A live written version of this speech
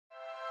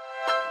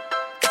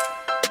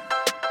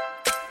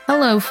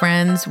Hello,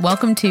 friends.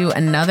 Welcome to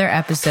another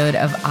episode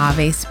of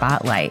Ave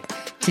Spotlight.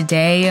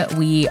 Today,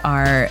 we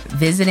are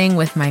visiting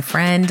with my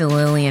friend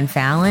Lillian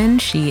Fallon.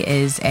 She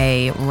is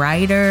a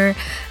writer,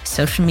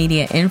 social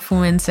media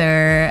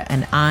influencer,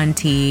 an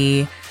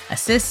auntie, a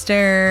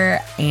sister,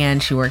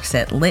 and she works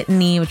at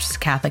Litany, which is a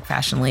Catholic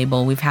fashion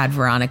label. We've had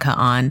Veronica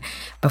on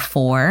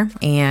before,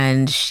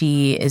 and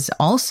she is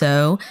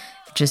also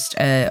just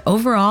a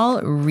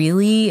overall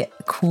really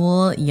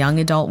cool young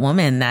adult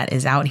woman that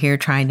is out here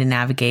trying to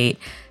navigate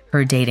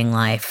her dating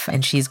life.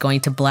 And she's going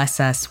to bless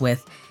us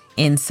with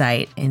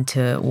insight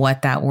into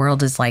what that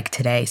world is like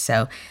today.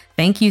 So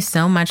thank you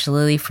so much,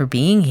 Lily, for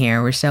being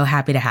here. We're so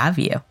happy to have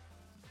you.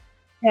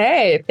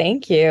 Hey,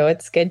 thank you.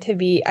 It's good to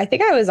be. I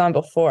think I was on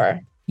before.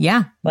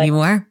 Yeah, you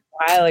were. A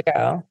while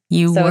ago.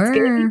 You so were. It's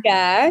good to be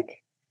back.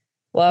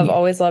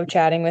 Always love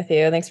chatting with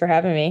you. Thanks for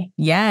having me.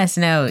 Yes,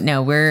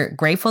 no, we're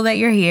grateful that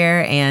you're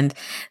here and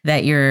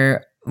that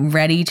you're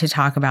ready to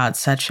talk about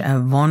such a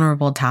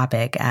vulnerable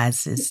topic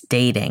as is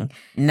dating.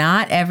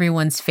 Not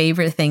everyone's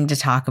favorite thing to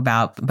talk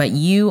about, but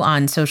you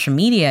on social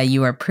media,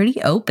 you are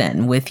pretty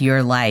open with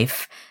your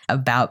life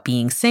about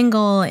being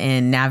single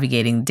and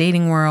navigating the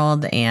dating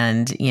world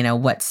and, you know,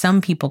 what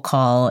some people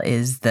call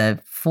is the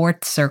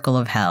fourth circle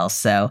of hell.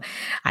 So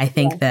I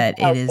think that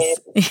it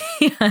is,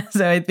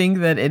 so I think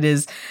that it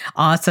is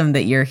awesome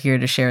that you're here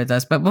to share with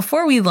us. But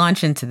before we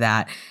launch into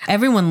that,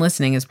 everyone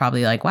listening is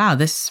probably like, wow,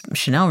 this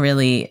Chanel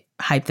really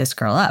hyped this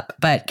girl up.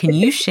 But can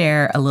you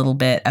share a little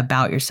bit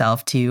about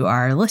yourself to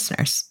our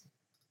listeners?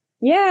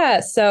 Yeah.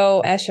 So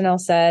as Chanel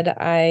said,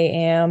 I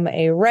am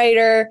a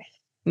writer.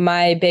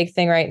 My big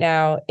thing right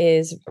now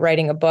is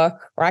writing a book,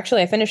 or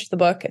actually I finished the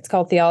book. It's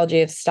called Theology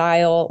of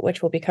Style,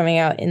 which will be coming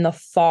out in the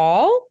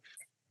fall.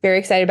 Very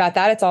excited about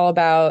that. It's all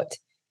about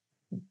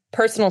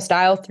personal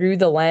style through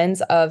the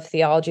lens of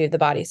theology of the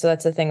body. So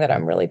that's the thing that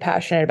I'm really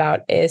passionate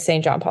about is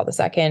St. John Paul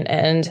II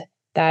and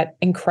that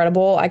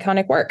incredible,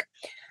 iconic work.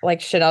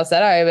 Like Chanel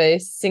said, I am a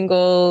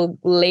single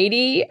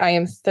lady. I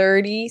am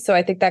 30. So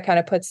I think that kind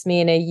of puts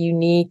me in a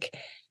unique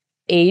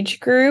age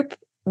group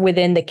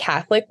within the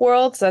Catholic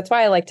world. So that's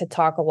why I like to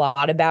talk a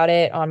lot about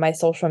it on my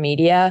social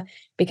media,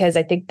 because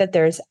I think that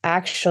there's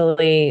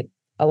actually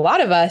a lot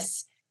of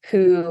us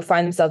who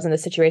find themselves in the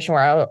situation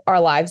where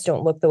our lives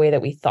don't look the way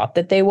that we thought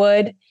that they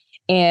would.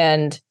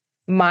 And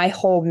my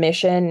whole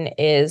mission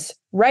is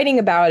writing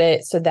about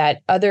it so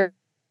that other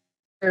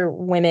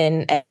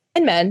women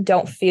and men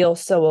don't feel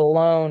so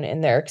alone in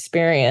their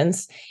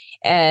experience.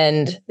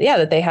 And yeah,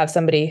 that they have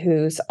somebody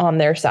who's on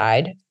their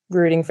side,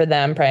 rooting for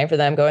them, praying for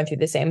them, going through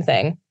the same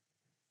thing.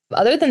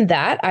 Other than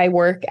that, I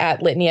work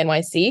at Litany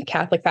NYC,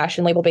 Catholic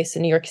fashion label based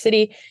in New York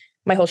City.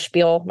 My whole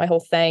spiel, my whole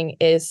thing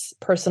is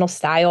personal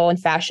style and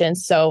fashion.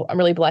 So I'm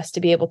really blessed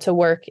to be able to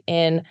work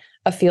in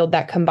a field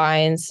that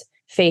combines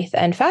faith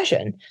and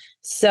fashion.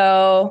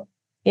 So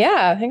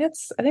yeah, I think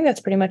that's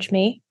pretty much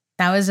me.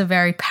 That was a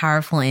very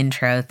powerful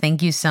intro.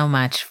 Thank you so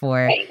much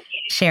for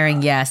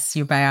sharing. Yes,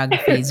 your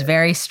biography is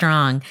very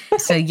strong.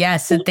 So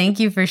yes, so thank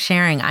you for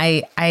sharing.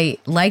 I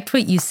liked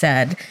what you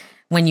said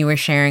when you were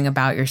sharing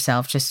about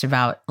yourself, just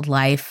about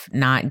life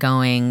not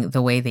going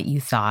the way that you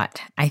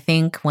thought. I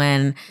think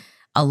when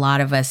a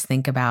lot of us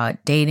think about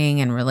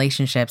dating and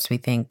relationships, we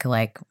think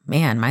like,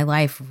 man, my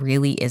life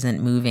really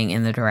isn't moving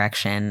in the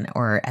direction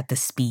or at the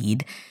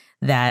speed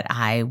that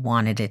I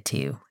wanted it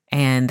to.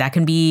 And that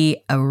can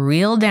be a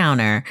real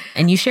downer.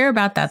 And you share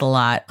about that a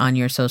lot on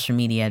your social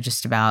media,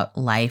 just about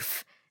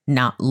life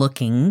not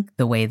looking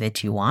the way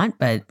that you want,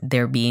 but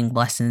there being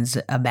blessings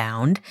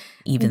abound,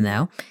 even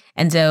though.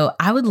 And so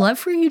I would love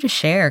for you to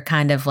share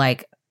kind of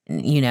like,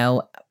 you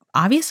know,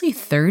 obviously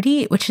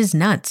 30, which is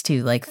nuts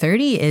too. Like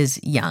 30 is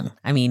young.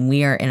 I mean,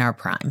 we are in our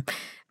prime,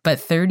 but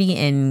 30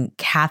 in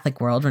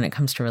Catholic world when it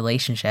comes to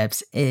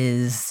relationships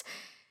is,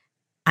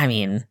 I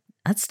mean,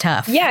 that's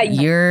tough. Yeah,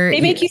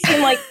 they make you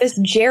seem like this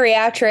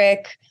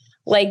geriatric,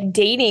 like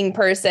dating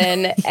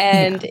person.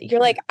 And you're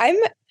like,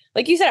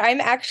 like you said,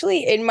 I'm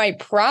actually in my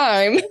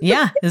prime.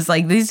 Yeah, it's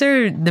like, these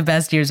are the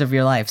best years of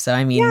your life. So,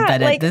 I mean, but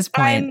like, at this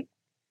point.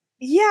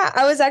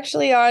 I was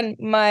actually on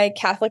my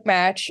Catholic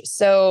Match.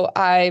 So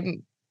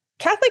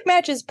Catholic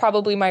Match is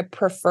probably my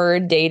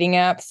preferred dating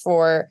app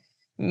for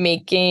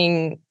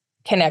making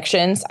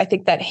connections. I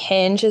think that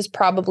Hinge is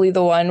probably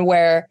the one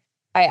where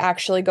I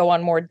actually go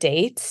on more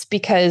dates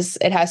because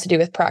it has to do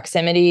with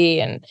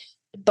proximity.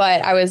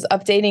 But I was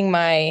updating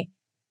my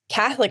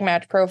Catholic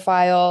Match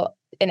profile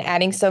and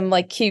adding some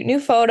like cute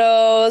new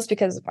photos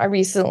because I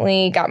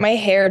recently got my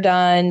hair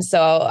done.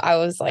 So I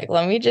was like,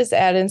 let me just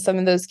add in some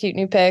of those cute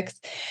new pics.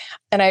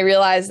 And I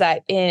realized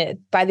that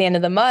by the end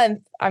of the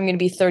month, I'm going to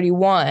be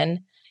 31.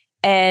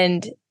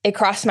 And it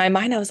crossed my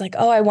mind. I was like,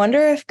 oh, I wonder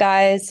if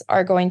guys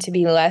are going to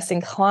be less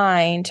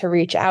inclined to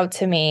reach out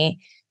to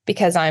me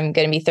because I'm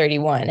going to be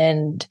 31.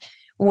 And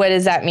what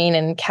does that mean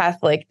in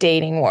Catholic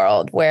dating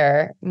world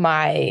where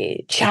my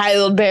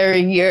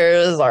childbearing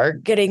years are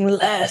getting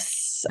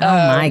less? Oh,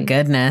 my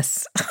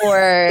goodness.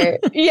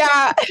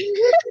 Yeah.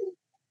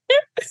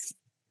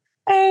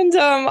 And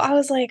I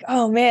was like,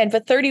 oh, man,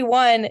 but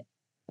 31,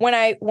 when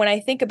I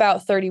think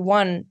about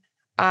 31,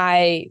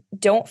 I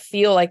don't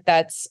feel like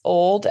that's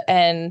old,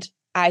 and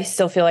I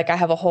still feel like I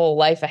have a whole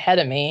life ahead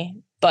of me.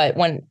 But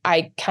when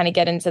I kind of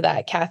get into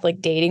that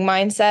Catholic dating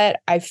mindset,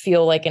 I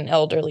feel like an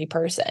elderly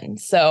person.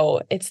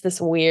 So it's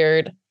this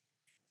weird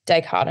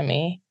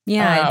dichotomy.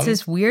 Yeah, it's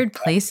this weird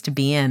place to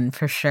be in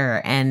for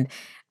sure. And,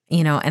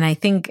 and I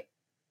think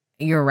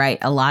you're right.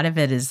 A lot of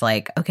it is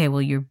like, okay,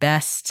 well, your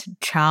best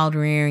child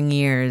rearing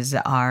years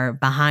are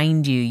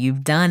behind you.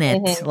 You've done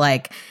it. Mm-hmm.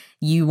 Like,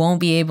 you won't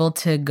be able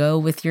to go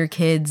with your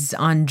kids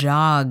on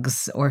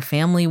jogs or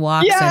family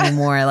walks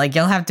anymore. Like,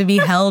 you'll have to be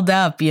held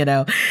up,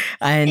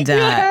 and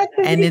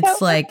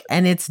it's like,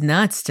 and it's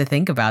nuts to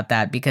think about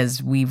that,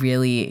 because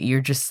you're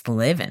just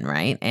living,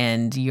 right?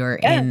 And you're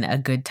in a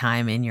good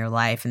time in your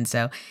life. And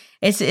so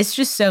it's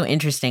just so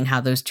interesting how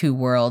those two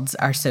worlds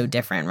are so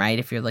different, right?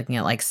 If you're looking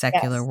at like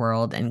secular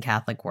world and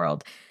Catholic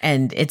world.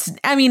 And it's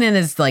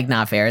like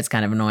not fair. It's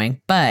kind of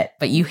annoying, but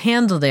you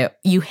handle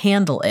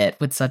it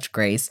with such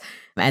grace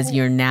as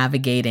you're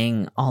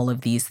navigating all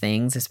of these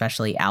things,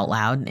 especially out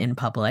loud in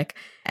public.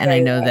 And I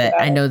know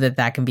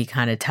that can be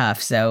kind of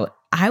tough. So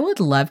I would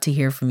love to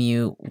hear from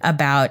you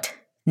about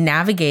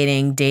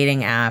navigating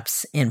dating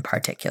apps in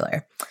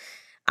particular.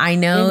 I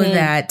know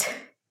that,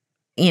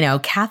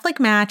 Catholic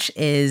Match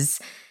is,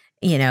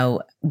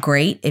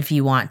 great if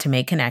you want to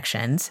make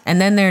connections. And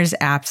then there's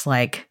apps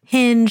like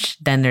Hinge,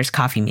 then there's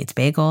Coffee Meets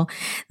Bagel,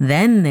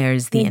 then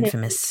there's the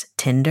infamous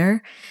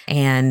Tinder,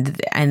 and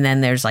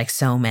then there's like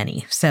so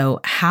many.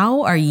 So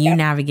how are you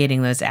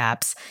navigating those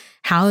apps?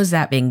 How has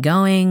that been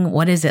going?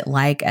 What is it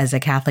like as a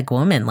Catholic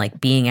woman,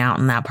 like being out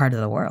in that part of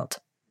the world?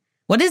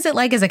 What is it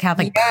like as a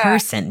Catholic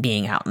person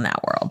being out in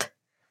that world?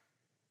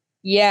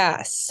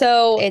 Yeah,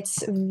 so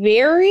it's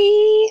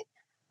very...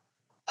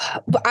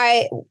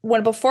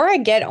 before I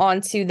get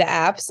onto the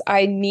apps,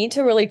 I need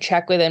to really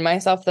check within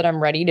myself that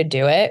I'm ready to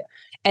do it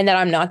and that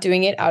I'm not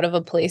doing it out of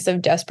a place of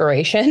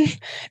desperation,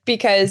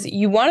 because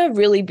you want to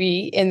really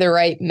be in the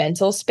right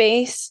mental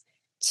space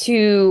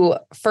to,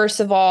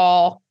 first of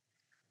all,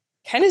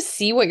 kind of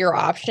see what your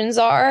options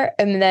are,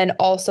 and then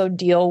also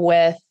deal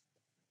with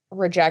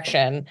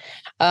rejection.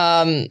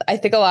 I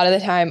think a lot of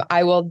the time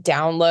I will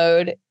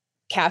download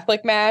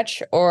Catholic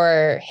Match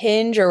or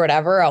Hinge or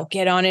whatever. I'll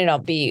get on it. I'll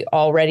be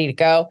all ready to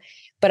go.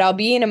 But I'll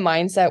be in a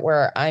mindset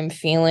where I'm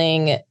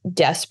feeling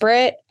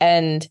desperate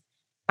and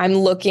I'm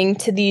looking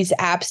to these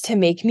apps to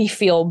make me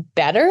feel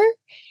better.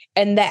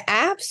 And the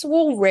apps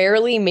will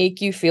rarely make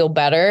you feel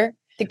better.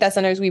 I think that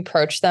sometimes we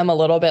approach them a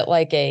little bit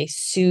like a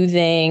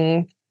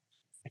soothing,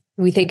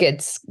 we think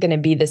it's going to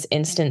be this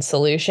instant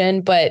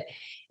solution, but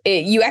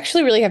you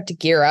actually really have to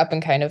gear up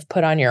and kind of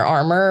put on your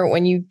armor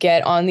when you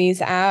get on these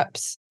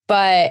apps.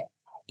 But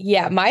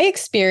yeah, my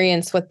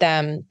experience with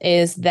them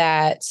is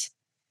that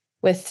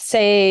with,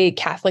 say,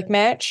 Catholic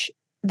Match,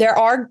 there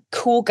are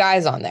cool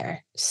guys on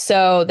there.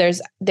 So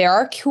there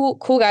are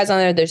cool guys on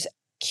there. There's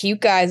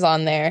cute guys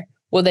on there.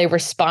 Will they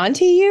respond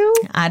to you?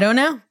 I don't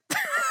know.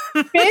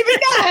 Maybe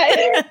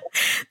not.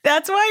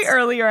 That's why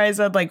earlier I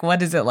said, like,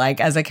 what is it like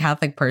as a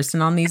Catholic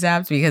person on these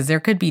apps? Because there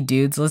could be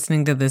dudes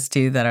listening to this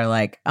too that are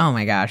like, oh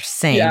my gosh,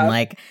 same. Yeah.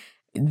 Like,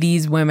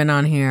 these women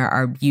on here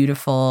are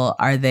beautiful.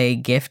 Are they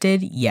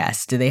gifted?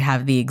 Yes. Do they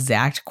have the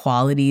exact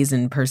qualities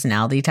and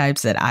personality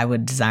types that I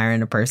would desire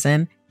in a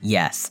person?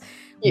 Yes.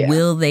 Yeah.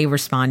 Will they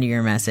respond to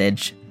your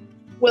message?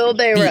 Will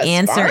they respond? The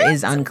answer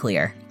is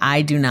unclear.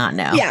 I do not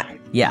know.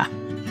 Yeah.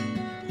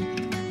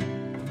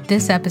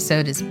 This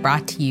episode is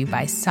brought to you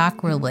by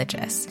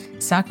Sacrilicious.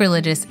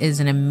 Sacrilicious is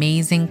an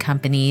amazing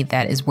company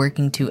that is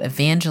working to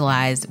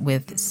evangelize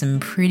with some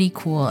pretty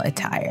cool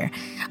attire.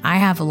 I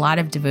have a lot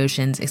of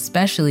devotions,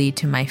 especially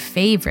to my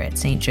favorite,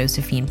 St.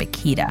 Josephine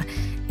Bakhita,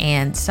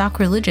 and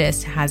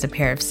Sacrilicious has a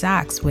pair of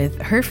socks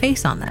with her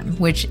face on them,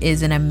 which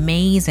is an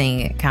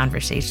amazing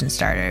conversation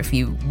starter if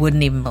you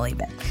wouldn't even believe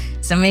it.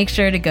 So make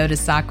sure to go to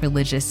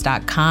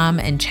sacrilicious.com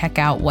and check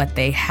out what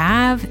they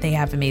have. They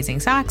have amazing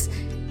socks,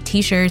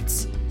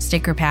 t-shirts,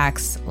 sticker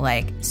packs,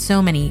 like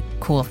so many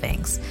cool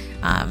things.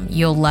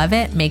 You'll love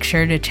it. Make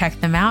sure to check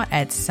them out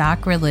at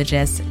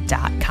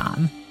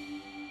sacrilicious.com.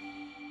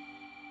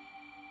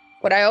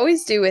 What I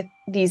always do with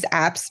these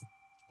apps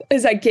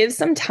is I give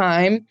some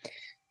time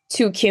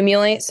to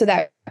accumulate so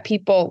that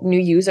new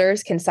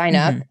users can sign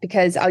up,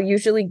 because I'll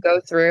usually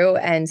go through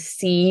and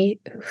see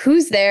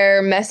who's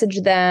there,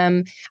 message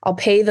them. I'll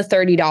pay the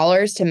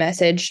 $30 to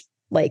message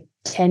like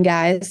 10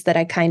 guys that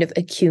I kind of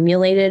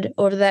accumulated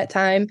over that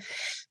time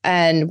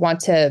and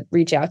want to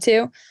reach out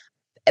to.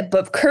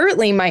 But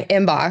currently my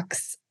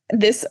inbox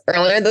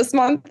earlier this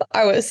month,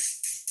 I was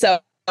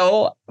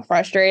so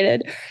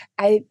frustrated.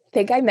 I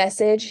think I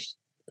messaged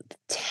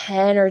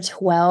 10 or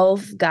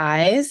 12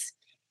 guys,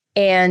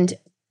 and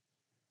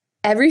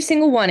every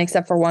single one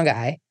except for one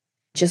guy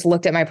just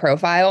looked at my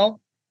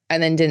profile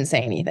and then didn't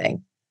say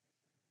anything.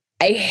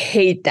 I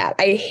hate that.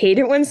 I hate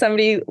it when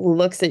somebody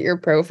looks at your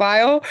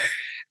profile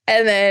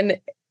and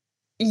then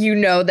you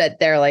know that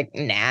they're like,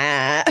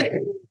 nah.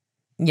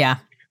 Yeah.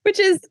 Which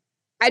is,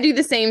 I do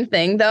the same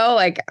thing though.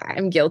 Like,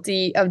 I'm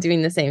guilty of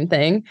doing the same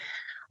thing.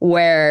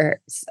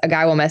 where a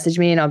guy will message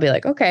me and I'll be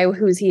like, okay, well,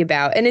 who's he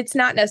about? And it's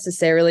not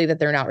necessarily that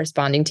they're not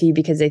responding to you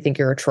because they think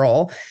you're a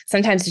troll.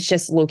 Sometimes it's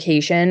just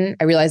location.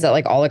 I realized that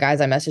like all the guys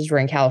I messaged were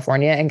in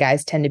California, and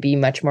guys tend to be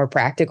much more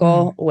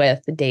practical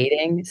with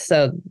dating.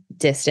 So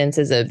distance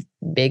is a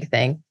big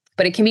thing.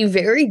 But it can be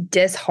very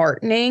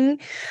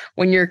disheartening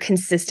when you're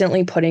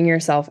consistently putting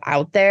yourself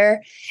out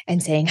there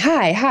and saying,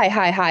 hi, hi,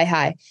 hi, hi,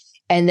 hi.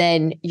 And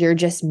then you're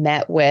just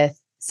met with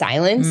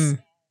silence.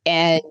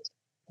 And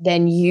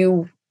then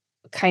you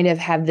kind of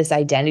have this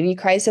identity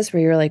crisis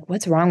where you're like,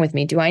 what's wrong with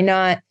me? Do I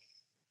not,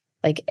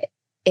 like,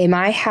 am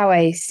I how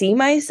I see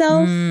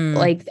myself?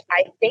 Like,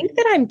 I think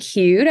that I'm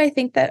cute. I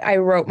think that I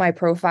wrote my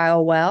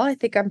profile well. I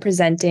think I'm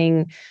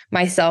presenting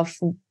myself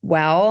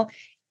well.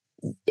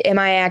 Am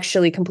I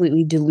actually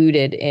completely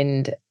deluded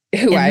in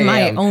who I am?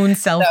 My own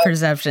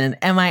self-perception.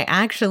 Am I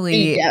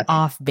actually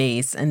off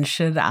base? And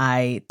should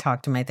I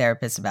talk to my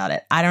therapist about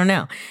it? I don't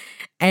know.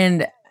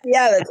 And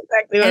yeah, that's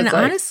exactly what it's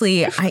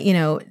honestly,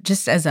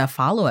 just as a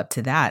follow-up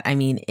to that, I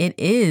mean, it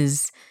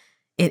is,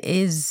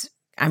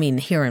 I mean,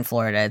 here in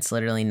Florida, it's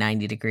literally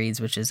 90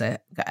 degrees, which is a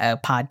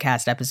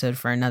podcast episode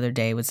for another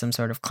day with some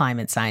sort of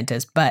climate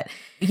scientist. But,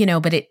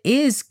 but it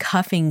is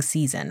cuffing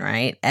season,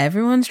 right?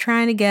 Everyone's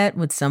trying to get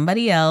with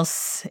somebody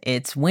else.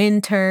 It's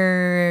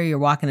winter. You're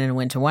walking in a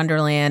winter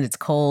wonderland. It's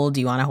cold.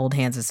 You want to hold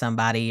hands with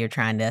somebody. You're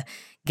trying to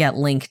get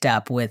linked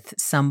up with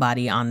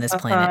somebody on this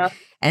planet.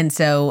 And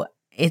so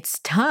it's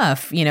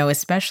tough,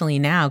 especially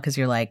now because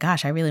you're like,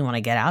 gosh, I really want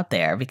to get out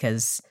there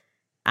because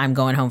I'm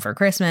going home for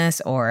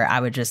Christmas, or I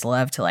would just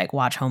love to like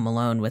watch Home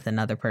Alone with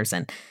another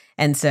person.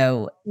 And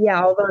so,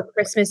 yeah, all the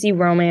Christmassy,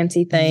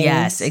 romancy things.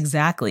 Yes,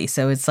 exactly.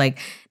 So it's like,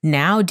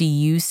 now do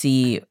you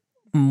see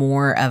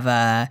more of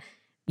a,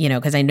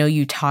 because I know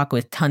you talk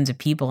with tons of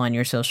people on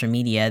your social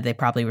media, they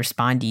probably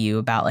respond to you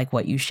about like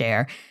what you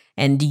share.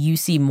 And do you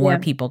see more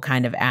people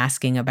kind of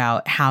asking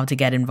about how to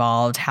get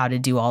involved, how to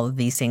do all of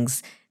these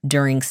things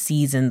during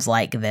seasons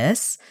like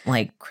this,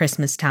 like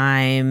Christmas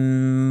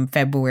time,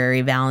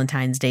 February,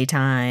 Valentine's Day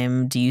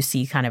time? Do you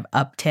see kind of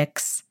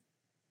upticks?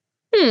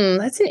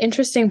 That's an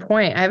interesting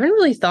point. I haven't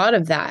really thought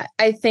of that.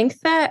 I think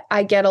that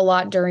I get a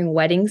lot during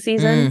wedding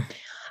season.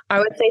 I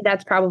would say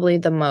that's probably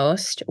the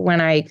most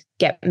when I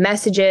get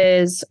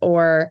messages,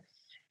 or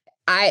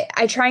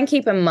I try and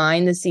keep in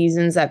mind the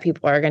seasons that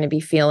people are going to be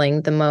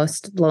feeling the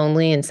most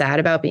lonely and sad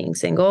about being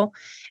single.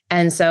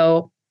 And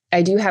so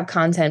I do have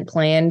content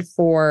planned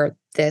for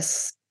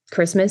this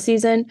Christmas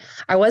season.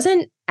 I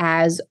wasn't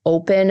as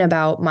open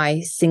about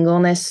my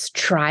singleness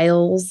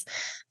trials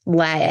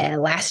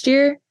last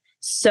year.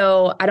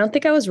 So I don't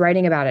think I was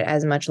writing about it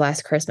as much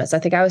last Christmas. I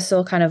think I was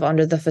still kind of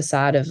under the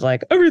facade of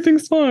like,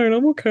 everything's fine.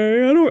 I'm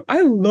okay.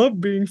 I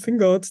love being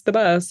single. It's the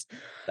best.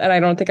 And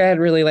I don't think I had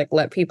really like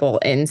let people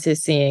into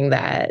seeing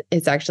that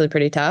it's actually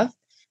pretty tough.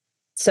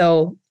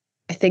 So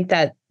I think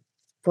that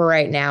for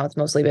right now, it's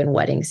mostly been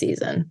wedding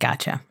season.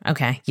 Gotcha.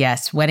 Okay.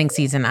 Yes. Wedding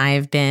season. I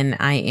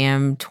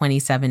am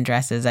 27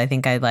 dresses. I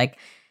think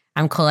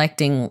I'm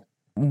collecting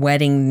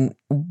wedding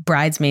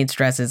bridesmaids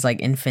dresses like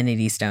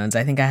infinity stones.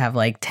 I think I have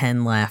like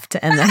 10 left.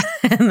 And then,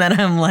 and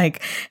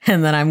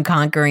then I'm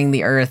conquering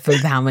the earth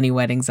with how many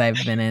weddings I've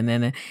been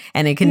in.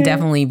 And it can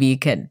definitely be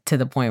to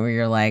the point where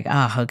you're like,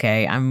 oh,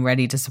 okay, I'm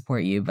ready to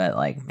support you. But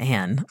like,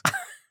 man,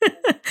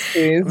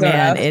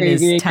 man, it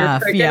is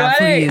tough. Yeah,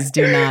 please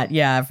do not.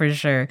 Yeah, for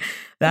sure.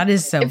 That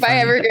is so If funny. I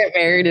ever get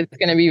married, it's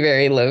going to be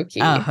very low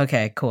key. Oh,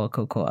 okay. Cool.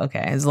 Okay.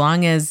 As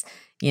long as,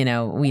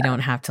 we don't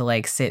have to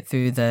like sit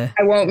through I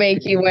won't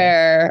make you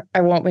wear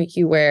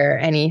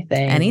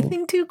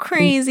anything too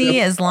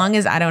crazy. As long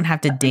as I don't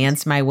have to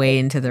dance my way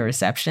into the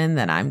reception,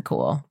 then I'm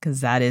cool.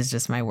 Cause that is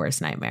just my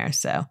worst nightmare.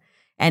 So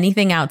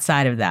anything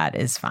outside of that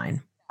is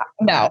fine.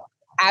 No,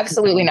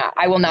 absolutely not.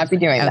 I will not be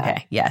doing that.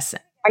 Okay. Yes.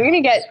 I'm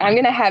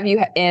going to have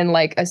you in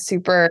like a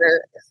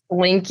super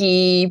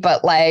slinky,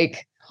 but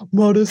like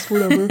modest,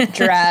 whatever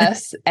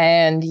dress.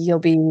 And you'll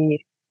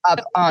be up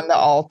on the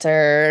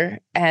altar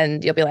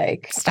and you'll be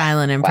like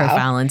styling and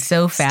profiling.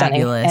 So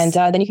fabulous. Stunning.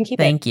 And then you can keep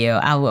Thank you.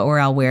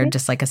 I'll wear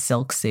just like a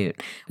silk suit.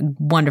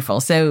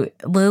 Wonderful. So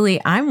Lily,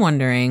 I'm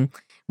wondering,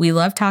 we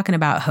love talking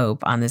about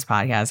hope on this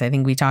podcast. I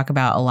think we talk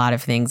about a lot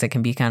of things that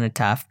can be kind of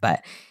tough,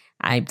 but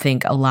I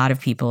think a lot of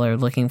people are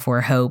looking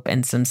for hope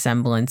and some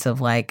semblance of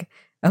like,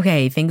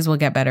 okay, things will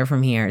get better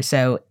from here.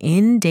 So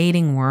in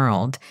dating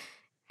world,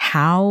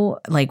 how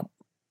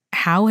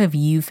have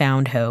you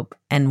found hope,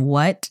 and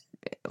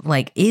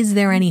is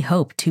there any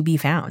hope to be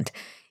found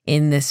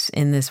in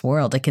this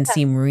world? It can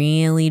seem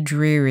really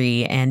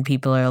dreary, and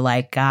people are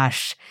like,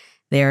 gosh,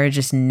 there are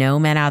just no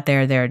men out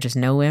there. There are just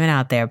no women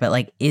out there. But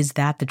like, is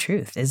that the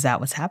truth? Is that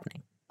what's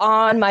happening?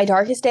 On my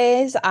darkest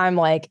days, I'm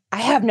like, I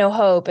have no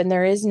hope and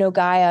there is no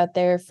guy out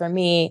there for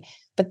me.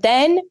 But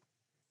then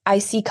I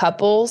see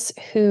couples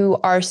who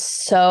are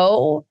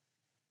so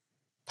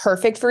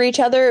perfect for each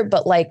other,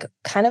 but like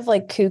kind of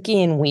like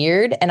kooky and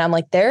weird. And I'm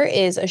like, there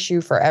is a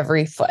shoe for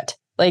every foot.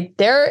 Like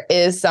there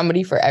is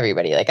somebody for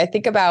everybody. Like I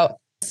think about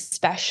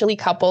especially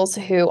couples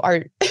who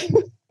are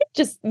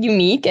just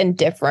unique and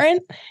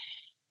different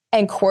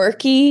and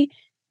quirky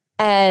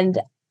And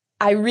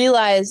I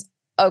realized,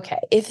 okay,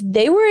 if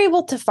they were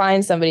able to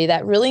find somebody,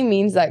 that really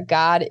means that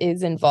God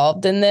is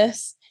involved in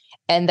this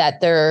and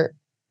that there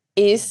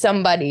is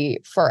somebody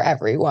for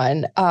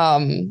everyone.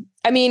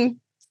 I mean,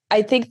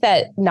 I think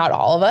that not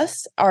all of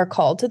us are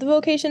called to the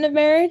vocation of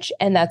marriage,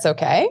 and that's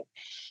okay.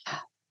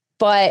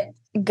 But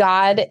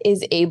God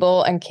is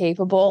able and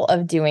capable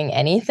of doing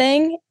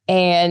anything.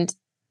 And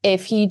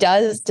if he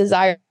does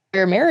desire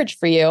marriage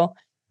for you,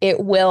 it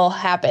will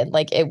happen.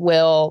 Like it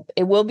will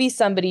be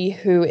somebody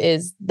who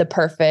is the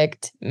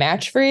perfect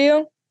match for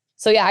you.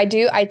 So yeah,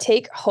 I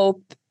take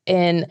hope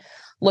in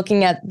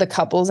looking at the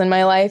couples in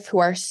my life who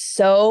are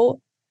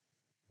so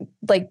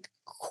like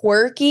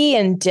quirky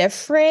and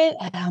different.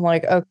 And I'm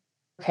like,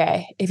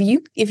 okay, if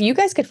you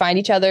guys could find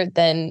each other,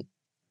 then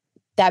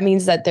that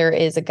means that there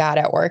is a God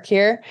at work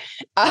here.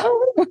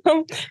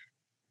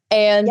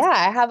 And yeah,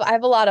 I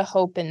have a lot of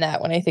hope in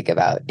that when I think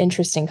about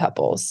interesting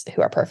couples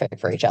who are perfect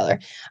for each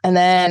other. And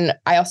then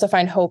I also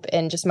find hope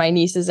in just my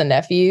nieces and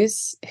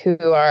nephews who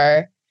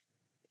are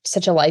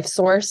such a life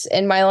source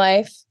in my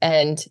life.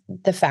 And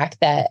the fact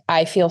that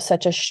I feel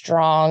such a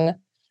strong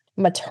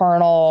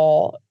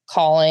maternal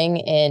calling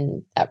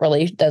in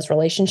those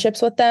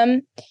relationships with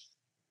them.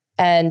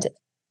 And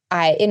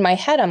in my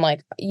head, I'm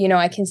like,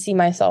 I can see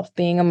myself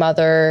being a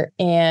mother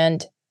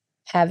and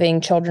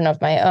having children of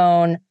my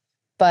own.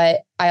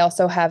 But I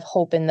also have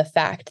hope in the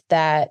fact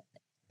that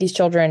these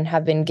children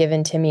have been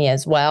given to me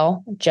as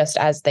well, just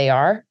as they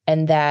are.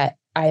 And that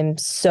I'm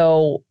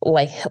so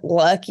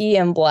lucky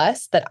and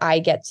blessed that I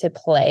get to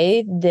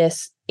play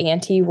this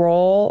auntie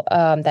role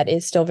that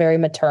is still very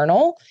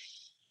maternal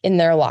in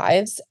their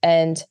lives.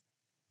 And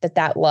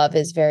that love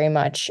is very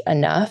much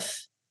enough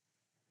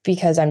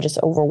because I'm just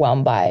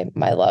overwhelmed by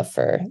my love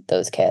for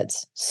those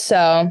kids.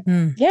 So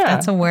yeah.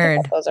 That's a word.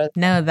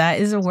 No, that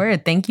is a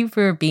word. Thank you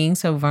for being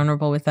so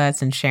vulnerable with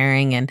us and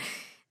sharing. And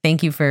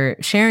thank you for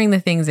sharing the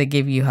things that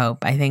give you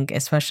hope. I think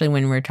especially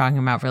when we're talking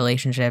about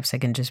relationships, it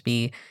can just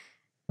be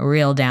a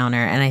real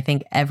downer. And I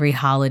think every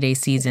holiday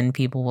season,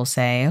 people will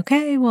say,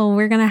 okay, well,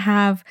 we're going to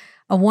have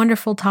a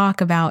wonderful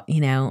talk about,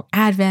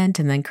 Advent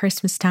and then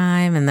Christmas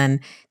time and then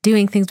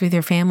doing things with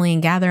your family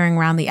and gathering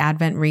around the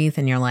Advent wreath.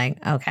 And you're like,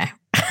 okay.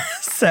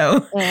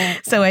 So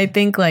I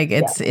think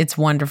it's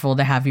wonderful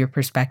to have your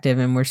perspective,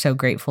 and we're so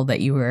grateful that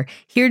you were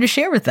here to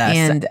share with us.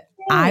 And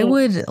I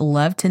would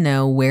love to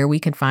know where we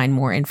could find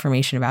more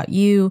information about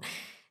you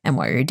and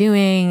what you're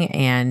doing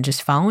and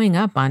just following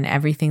up on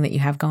everything that you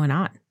have going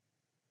on.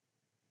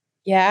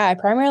 Yeah, I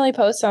primarily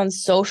post on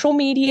social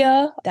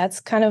media. That's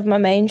kind of my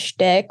main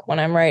shtick when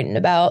I'm writing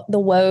about the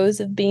woes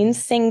of being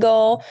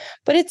single.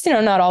 But it's,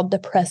 not all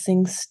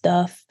depressing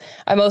stuff.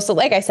 I mostly,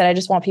 like I said, I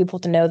just want people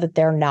to know that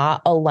they're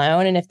not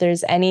alone. And if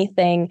there's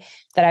anything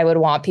that I would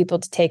want people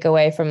to take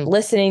away from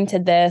listening to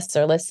this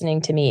or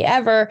listening to me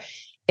ever,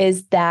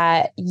 is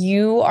that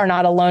you are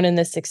not alone in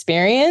this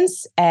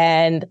experience.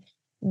 And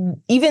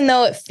even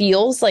though it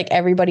feels like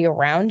everybody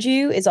around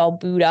you is all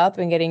booed up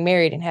and getting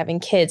married and having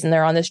kids and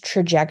they're on this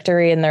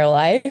trajectory in their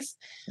life,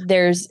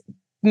 there's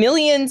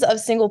millions of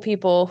single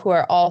people who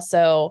are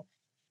also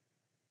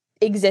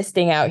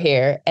existing out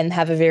here and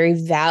have a very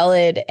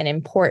valid and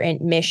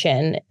important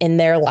mission in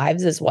their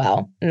lives as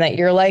well. And that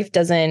your life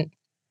doesn't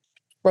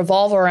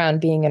revolve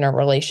around being in a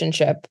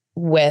relationship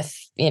with,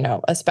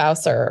 a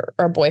spouse or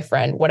a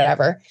boyfriend,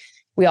 whatever.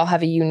 We all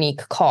have a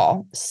unique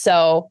call.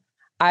 So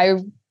I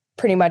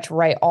pretty much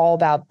write all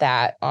about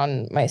that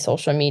on my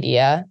social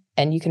media.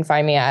 And you can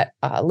find me at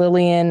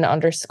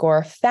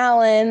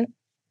Lillian_Fallon.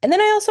 And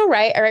then I also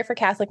write for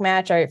Catholic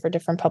Match. I write for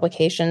different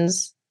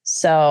publications.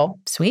 So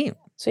sweet.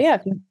 So yeah,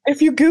 if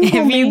you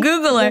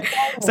Google her.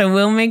 So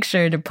we'll make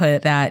sure to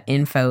put that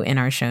info in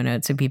our show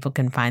notes so people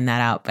can find that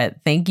out. But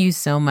thank you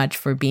so much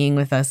for being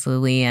with us,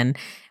 Lily. And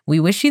we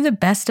wish you the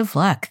best of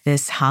luck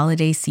this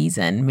holiday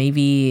season.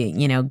 Maybe,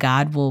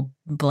 God will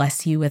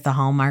bless you with a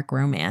Hallmark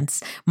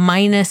romance,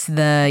 minus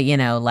the,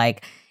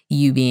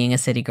 you being a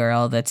city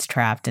girl that's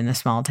trapped in a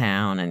small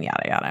town and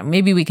yada, yada.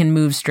 Maybe we can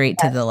move straight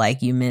to the,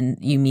 you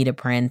meet a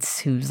prince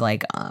who's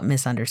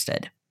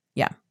misunderstood.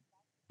 Yeah.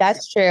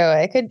 That's true.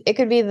 It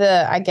could be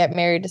I get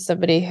married to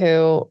somebody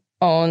who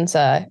owns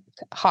a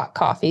hot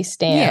coffee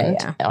stand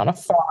on a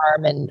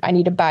farm and I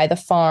need to buy the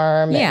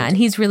farm. Yeah, and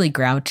he's really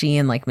grouchy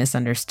and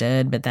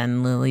misunderstood, but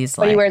then Lily's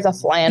he wears a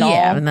flannel.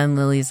 Yeah, and then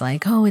Lily's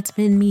like, oh, it's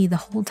been me the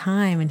whole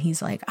time. And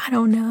he's like, I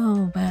don't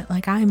know, but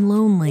I'm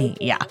lonely.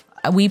 Yeah.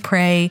 We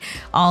pray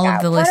all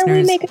of the listeners. Why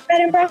don't we make a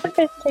bed and breakfast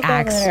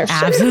together?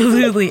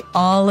 Absolutely.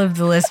 All of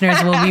the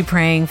listeners will be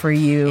praying for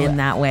you in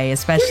that way.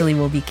 Especially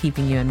we'll be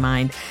keeping you in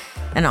mind.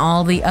 And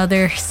all the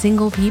other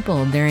single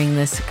people during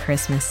this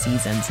Christmas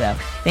season. So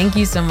thank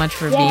you so much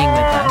for being with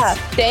us.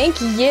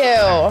 Thank you.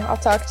 I'll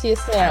talk to you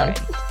soon.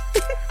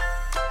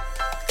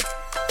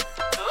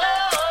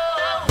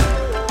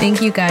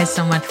 Thank you guys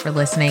so much for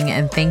listening.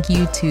 And thank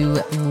you to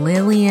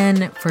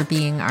Lillian for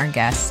being our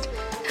guest.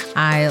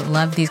 I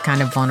love these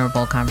kind of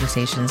vulnerable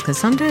conversations because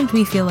sometimes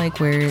we feel like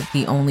we're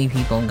the only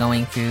people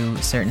going through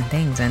certain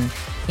things. And,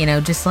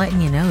 just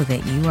letting you know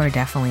that you are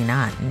definitely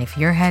not. And if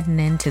you're heading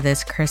into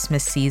this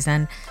Christmas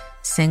season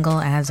single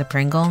as a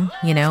Pringle,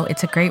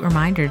 it's a great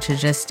reminder to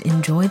just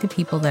enjoy the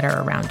people that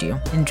are around you.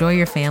 Enjoy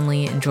your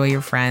family, enjoy your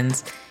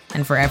friends,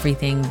 and for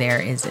everything,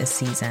 there is a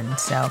season.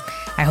 So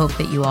I hope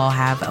that you all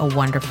have a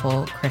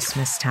wonderful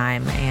Christmas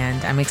time,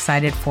 and I'm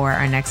excited for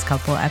our next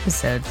couple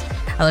episodes.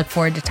 I look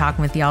forward to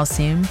talking with y'all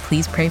soon.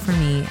 Please pray for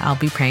me. I'll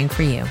be praying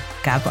for you.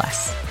 God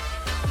bless.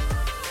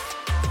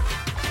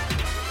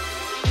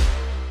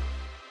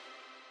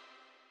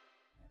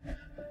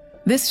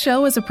 This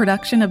show is a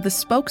production of the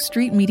Spoke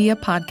Street Media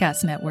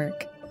Podcast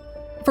Network.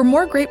 For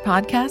more great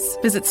podcasts,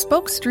 visit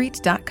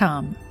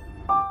spokestreet.com.